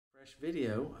Fresh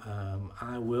video.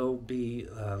 I will be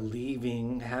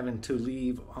having to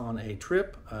leave on a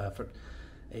trip for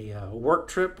a work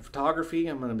trip, photography.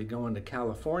 I'm going to be going to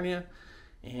California,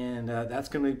 and that's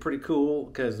going to be pretty cool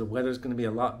because the weather's going to be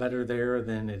a lot better there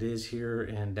than it is here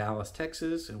in Dallas,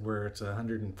 Texas, where it's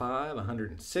 105,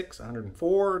 106,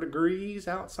 104 degrees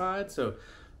outside. So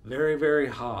very, very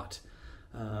hot.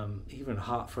 Even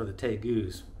hot for the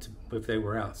Tegus if they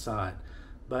were outside.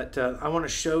 But I want to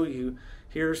show you,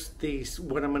 here's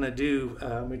what I'm going to do.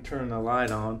 Let me turn the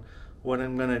light on. What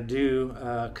I'm going to do,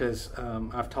 because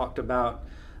I've talked about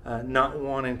not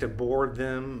wanting to board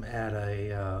them at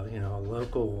a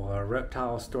local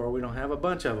reptile store. We don't have a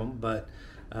bunch of them, but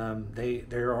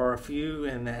there are a few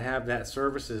and that have that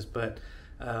services. But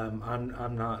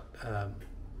I'm not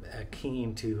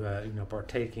keen to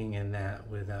partaking in that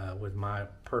with my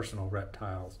personal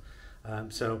reptiles.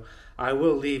 So I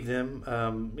will leave them.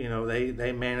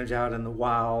 They manage out in the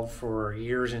wild for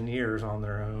years and years on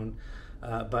their own,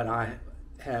 but I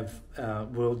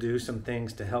will do some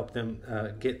things to help them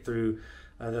get through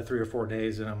the 3 or 4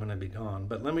 days that I'm going to be gone.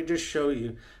 But let me just show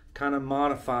you, kind of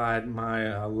modified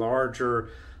my larger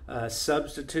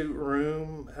substitute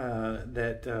room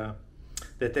that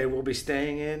they will be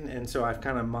staying in, and so I've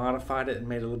kind of modified it and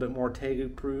made it a little bit more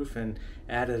Tegu proof and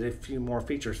added a few more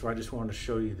features. So I just wanted to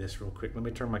show you this real quick. Let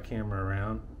me turn my camera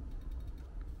around.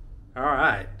 All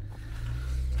right,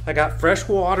 I got fresh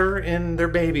water in their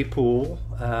baby pool,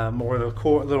 or the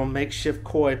little makeshift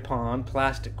koi pond,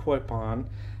 plastic koi pond.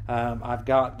 I've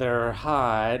got their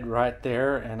hide right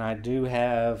there, and I do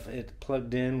have it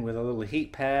plugged in with a little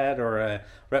heat pad or a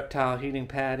reptile heating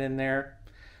pad in there.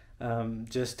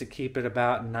 Just to keep it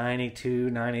about 92,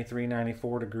 93,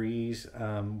 94 degrees,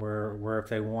 where if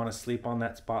they want to sleep on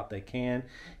that spot, they can,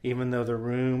 even though the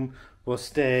room will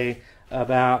stay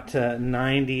about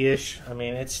 90-ish. I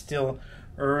mean, it's still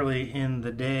early in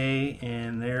the day,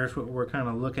 and there's what we're kind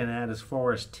of looking at as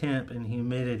far as temp and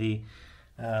humidity.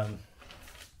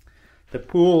 The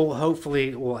pool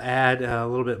hopefully will add a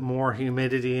little bit more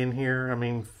humidity in here. I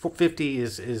mean, 50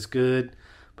 is good,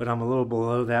 but I'm a little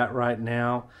below that right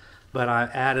now. But I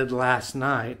added last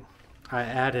night, I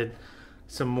added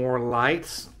some more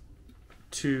lights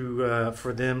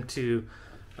for them to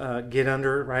get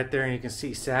under right there. And you can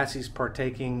see Sassy's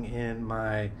partaking in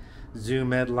my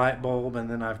Zoom Ed light bulb. And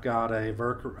then I've got a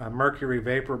mercury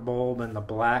vapor bulb in the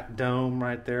black dome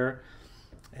right there.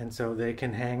 And so they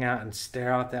can hang out and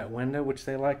stare out that window, which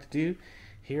they like to do.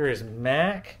 Here is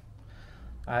Mac.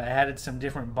 I added some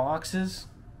different boxes.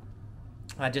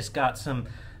 I just got some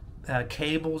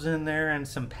cables in there and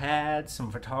some pads,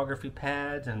 some photography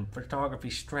pads and photography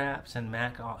straps, and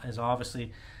Mac is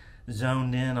obviously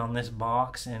zoned in on this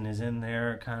box and is in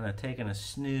there kind of taking a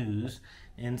snooze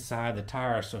inside the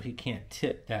tire so he can't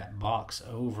tip that box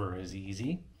over as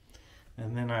easy.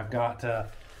 And then I've got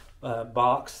a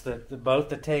box that both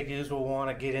the Tegus will want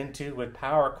to get into with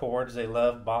power cords. They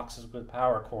love boxes with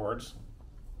power cords,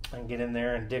 and get in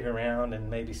there and dig around and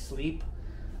maybe sleep.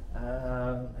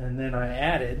 And then I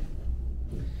added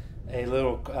a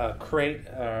little crate,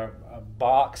 a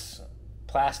box,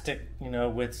 plastic,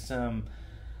 with some,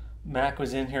 Mac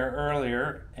was in here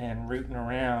earlier and rooting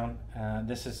around.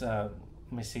 This is let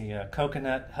me see, a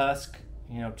coconut husk,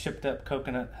 chipped up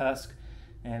coconut husk,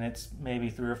 and it's maybe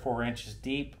 3 or 4 inches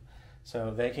deep.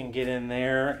 So they can get in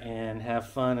there and have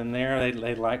fun in there.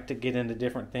 They like to get into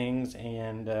different things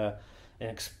and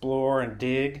explore and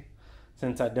dig.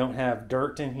 Since I don't have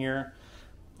dirt in here,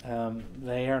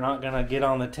 they are not going to get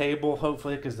on the table,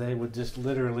 hopefully, because they would just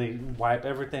literally wipe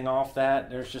everything off that.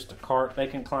 There's just a cart. They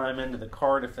can climb into the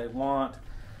cart if they want.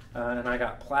 And I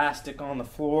got plastic on the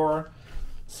floor.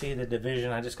 See the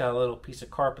division? I just got a little piece of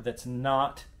carpet that's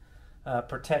not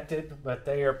protected, but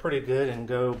they are pretty good and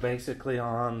go basically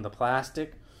on the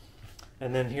plastic.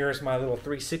 And then here's my little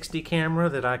 360 camera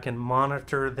that I can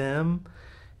monitor them.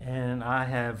 And I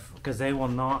have, because they will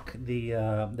knock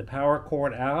the power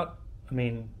cord out,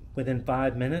 within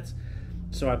 5 minutes.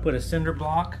 So I put a cinder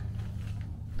block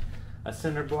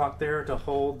there to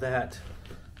hold that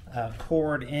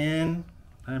cord in.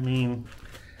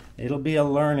 It'll be a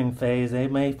learning phase. They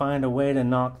may find a way to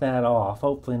knock that off.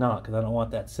 Hopefully not, because I don't want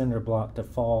that cinder block to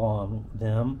fall on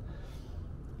them.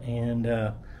 And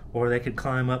or they could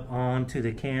climb up onto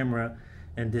the camera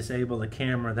and disable the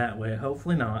camera that way.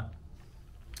 Hopefully not.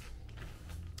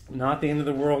 Not the end of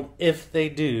the world if they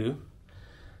do.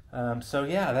 So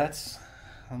yeah,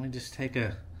 let me just take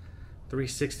a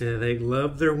 360. They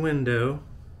love their window.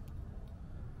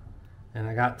 And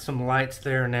I got some lights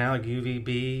there now,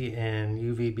 UVB and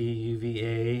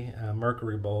UVA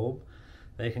mercury bulb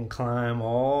They can climb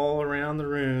all around the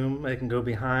room. They can go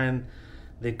behind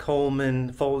the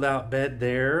Coleman fold-out bed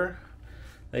there.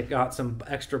 They got some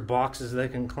extra boxes they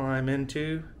can climb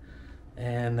into,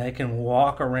 and they can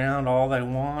walk around all they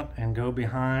want and go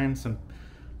behind some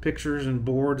pictures and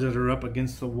boards that are up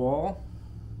against the wall.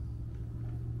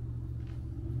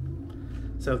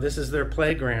 So this is their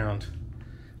playground.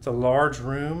 It's a large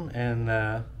room, and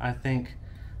I think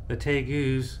the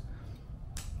Tegus,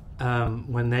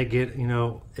 when they get, you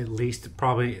know, at least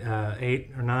probably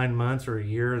 8 or 9 months or a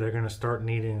year, they're going to start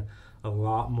needing a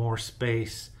lot more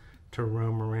space to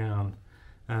roam around.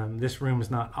 This room is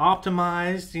not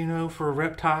optimized, you know, for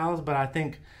reptiles, but I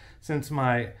think since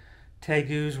my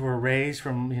Tegus were raised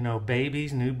from, you know,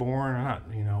 babies, newborn, not,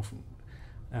 you know,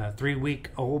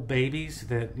 3-week-old babies,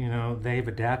 that, you know, they've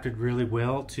adapted really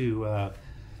well to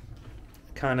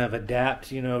kind of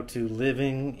adapt, you know, to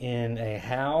living in a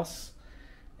house.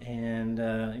 And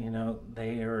you know,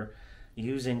 they are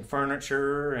using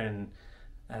furniture and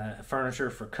furniture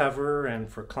for cover and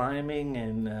for climbing,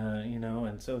 and you know,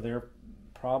 and so they're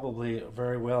probably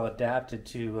very well adapted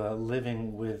to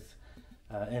living with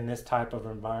in this type of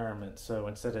environment. So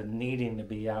instead of needing to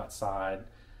be outside,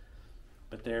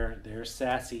 but they're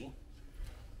sassy.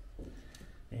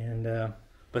 And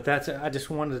but that's, I just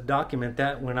wanted to document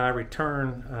that. When I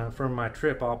return from my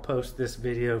trip, I'll post this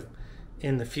video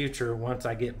in the future once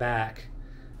I get back.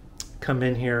 Come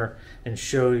in here and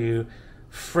show you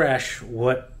fresh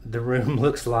what the room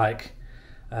looks like,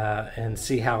 and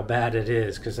see how bad it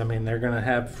is. Because I mean, they're gonna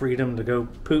have freedom to go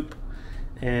poop,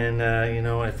 and you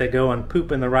know, if they go and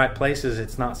poop in the right places,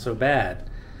 it's not so bad.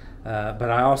 But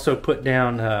I also put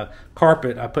down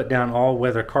carpet. I put down all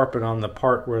weather carpet on the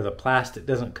part where the plastic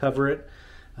doesn't cover it,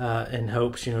 in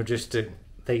hopes, you know, just to,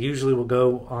 they usually will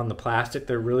go on the plastic.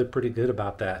 They're really pretty good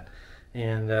about that.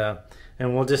 And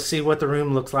we'll just see what the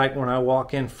room looks like when I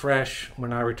walk in fresh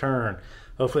when I return.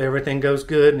 Hopefully everything goes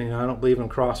good. And, you know, I don't believe in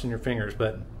crossing your fingers,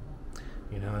 but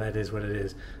you know, that is what it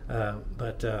is.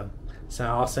 So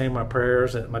I'll say my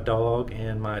prayers that my dog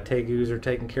and my Tegus are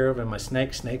taken care of, and my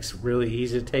snake's really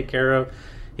easy to take care of.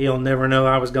 He'll never know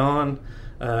I was gone.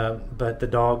 But the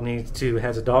dog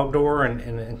has a dog door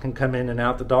and can come in and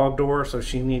out the dog door. So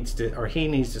he needs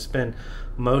to spend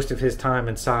most of his time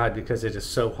inside because it is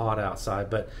so hot outside.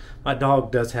 But my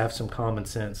dog does have some common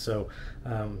sense. So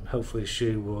hopefully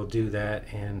Shu will do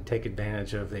that and take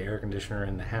advantage of the air conditioner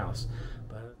in the house.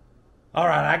 All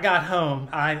right, I got home.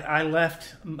 I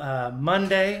left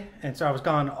Monday, and so I was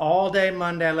gone all day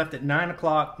Monday. I left at 9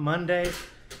 o'clock Monday,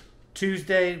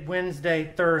 Tuesday,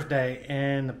 Wednesday, Thursday,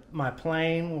 and my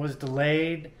plane was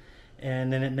delayed,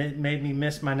 and then it made me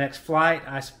miss my next flight.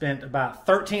 I spent about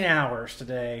 13 hours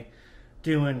today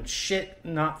doing shit,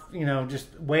 not, you know, just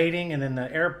waiting, and then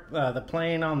the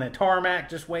plane on the tarmac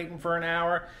just waiting for an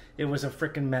hour. It was a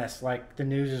freaking mess, like the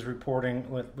news is reporting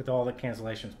with all the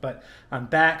cancellations. But I'm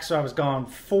back, so I was gone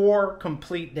 4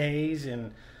 complete days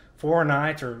and 4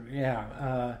 nights, or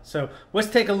yeah. So let's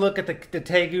take a look at the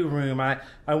Tegu room. I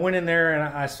went in there and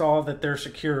I saw that they're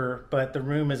secure, but the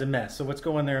room is a mess. So let's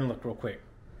go in there and look real quick.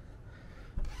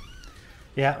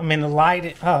 Yeah, I mean, the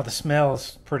light, the smell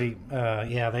is pretty,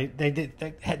 yeah, they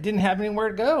didn't have anywhere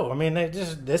to go. I mean,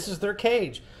 this is their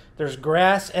cage. There's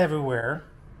grass everywhere,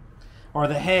 or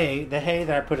the hay that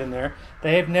I put in there.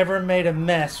 They have never made a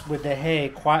mess with the hay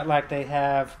quite like they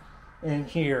have in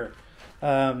here.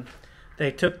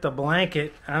 They took the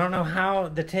blanket. I don't know how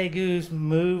the Tegus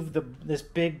moved this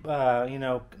big, you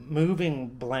know, moving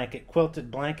blanket, quilted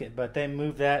blanket, but they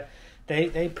moved that.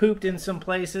 They pooped in some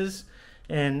places.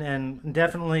 And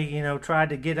definitely, you know, tried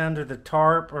to get under the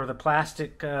tarp or the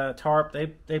plastic tarp.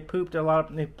 They pooped a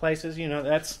lot of places. You know,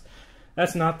 that's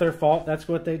not their fault. That's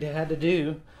what they had to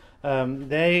do.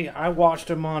 I watched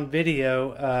them on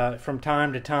video from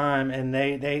time to time, and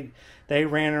they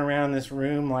ran around this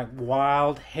room like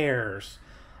wild hares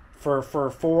for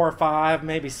 4 or 5,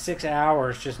 maybe 6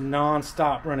 hours, just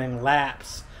nonstop running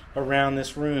laps around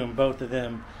this room, both of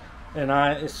them. And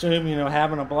I assume, you know,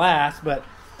 having a blast, but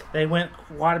they went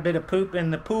quite a bit of poop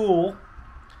in the pool,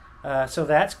 so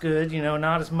that's good. You know,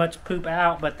 not as much poop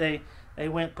out, but they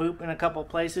went poop in a couple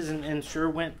places and sure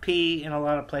went pee in a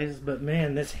lot of places. But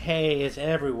man, this hay is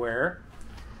everywhere.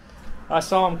 I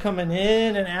saw them coming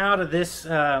in and out of this,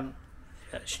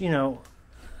 you know,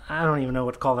 I don't even know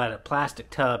what to call that, a plastic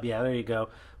tub. Yeah, there you go,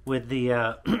 with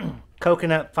the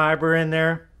coconut fiber in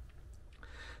there.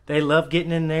 They love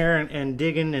getting in there and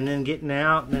digging and then getting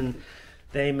out, and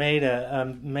they made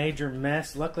a major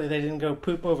mess. Luckily, they didn't go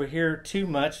poop over here too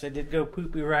much. They did go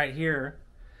poopy right here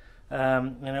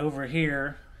and over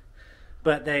here.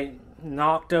 But they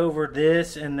knocked over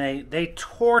this, and they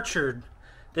tortured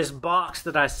this box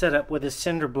that I set up with a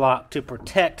cinder block to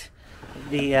protect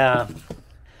the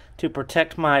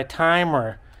my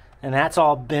timer, and that's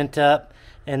all bent up,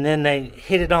 and then they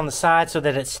hit it on the side so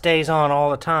that it stays on all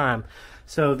the time.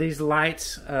 So these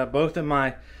lights, both of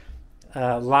my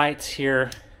lights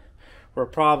here were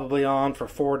probably on for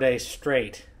 4 days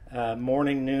straight,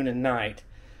 morning, noon, and night,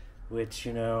 which,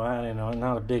 you know, I don't know,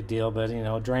 not a big deal, but, you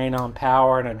know, a drain on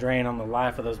power and a drain on the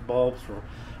life of those bulbs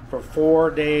for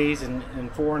 4 days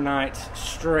and 4 nights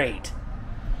straight.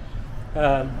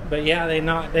 But yeah,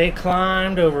 they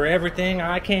climbed over everything.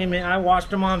 I came in, I watched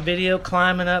them on video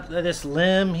climbing up this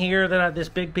limb here, this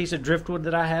big piece of driftwood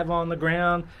that I have on the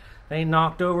ground. They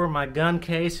knocked over my gun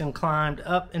case and climbed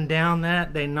up and down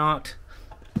that. They knocked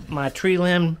my tree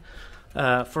limb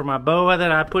for my boa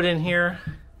that I put in here.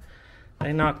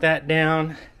 They knocked that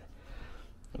down.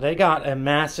 They got a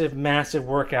massive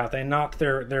workout. They knocked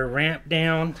their ramp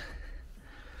down.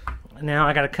 Now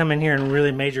I got to come in here and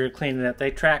really majorly clean it up.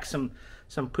 They tracked some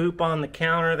poop on the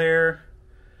counter there.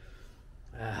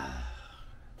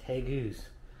 Tegus.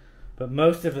 But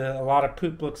most of a lot of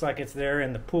poop looks like it's there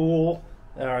in the pool,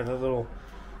 or the little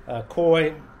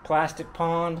koi plastic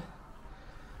pond.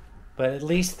 But at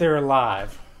least they're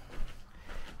alive.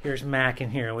 Here's Mac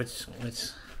in here,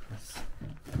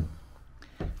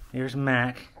 here's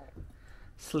Mac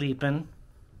sleeping.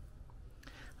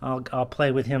 I'll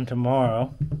play with him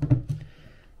tomorrow.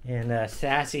 And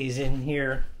Sassy's in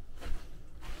here.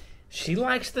 She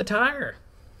likes the tire.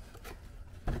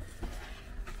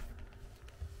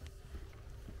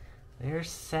 There's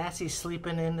Sassy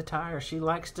sleeping in the tire. She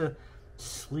likes to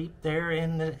sleep there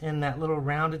in that little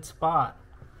rounded spot.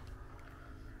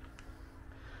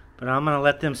 But I'm gonna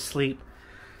let them sleep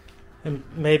and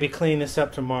maybe clean this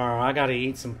up tomorrow. I gotta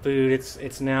eat some food.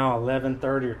 It's now 11:30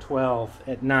 or 12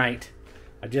 at night.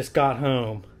 I just got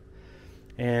home,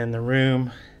 and the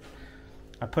room,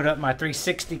 I put up my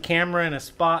 360 camera in a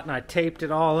spot and I taped it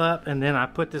all up, and then I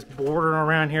put this border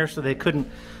around here so they couldn't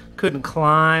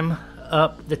climb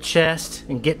up the chest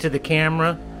and get to the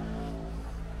camera.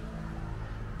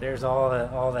 There's all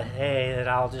the hay that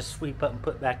I'll just sweep up and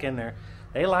put back in there.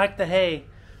 They like the hay,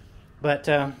 but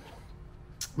let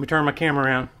me turn my camera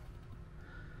around.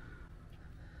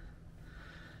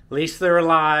 At least they're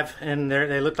alive, and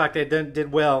they look like they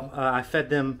did well. I fed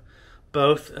them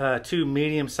both 2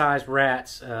 medium-sized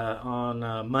rats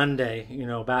on Monday, you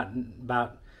know, about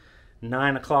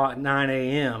 9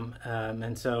 a.m.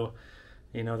 And so,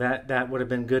 you know, that would have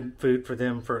been good food for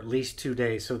them for at least 2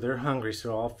 days. So they're hungry,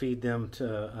 so I'll feed them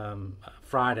to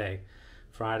Friday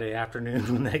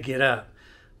afternoon when they get up.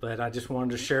 But I just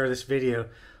wanted to share this video.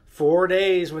 4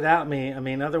 days without me. I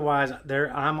mean, otherwise,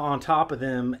 I'm on top of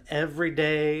them every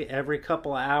day, every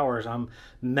couple of hours. I'm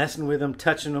messing with them,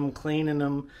 touching them, cleaning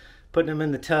them, putting them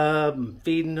in the tub, and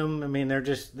feeding them. I mean,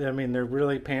 they're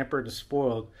really pampered and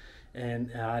spoiled.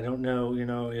 And I don't know, you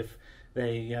know, if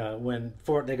they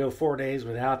they go 4 days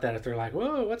without that, if they're like,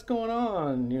 whoa, what's going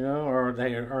on, you know, or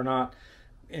they are not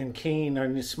keen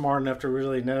or smart enough to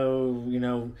really know, you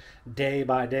know, day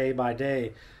by day by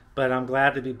day. But I'm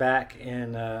glad to be back,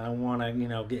 and I want to, you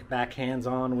know, get back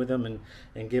hands-on with them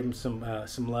and give them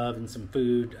some love and some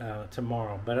food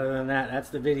tomorrow. But other than that, that's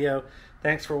the video.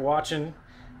 Thanks for watching.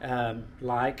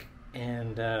 Like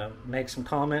and make some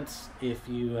comments if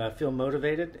you feel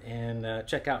motivated, and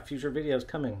check out future videos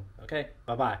coming. Okay,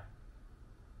 bye-bye.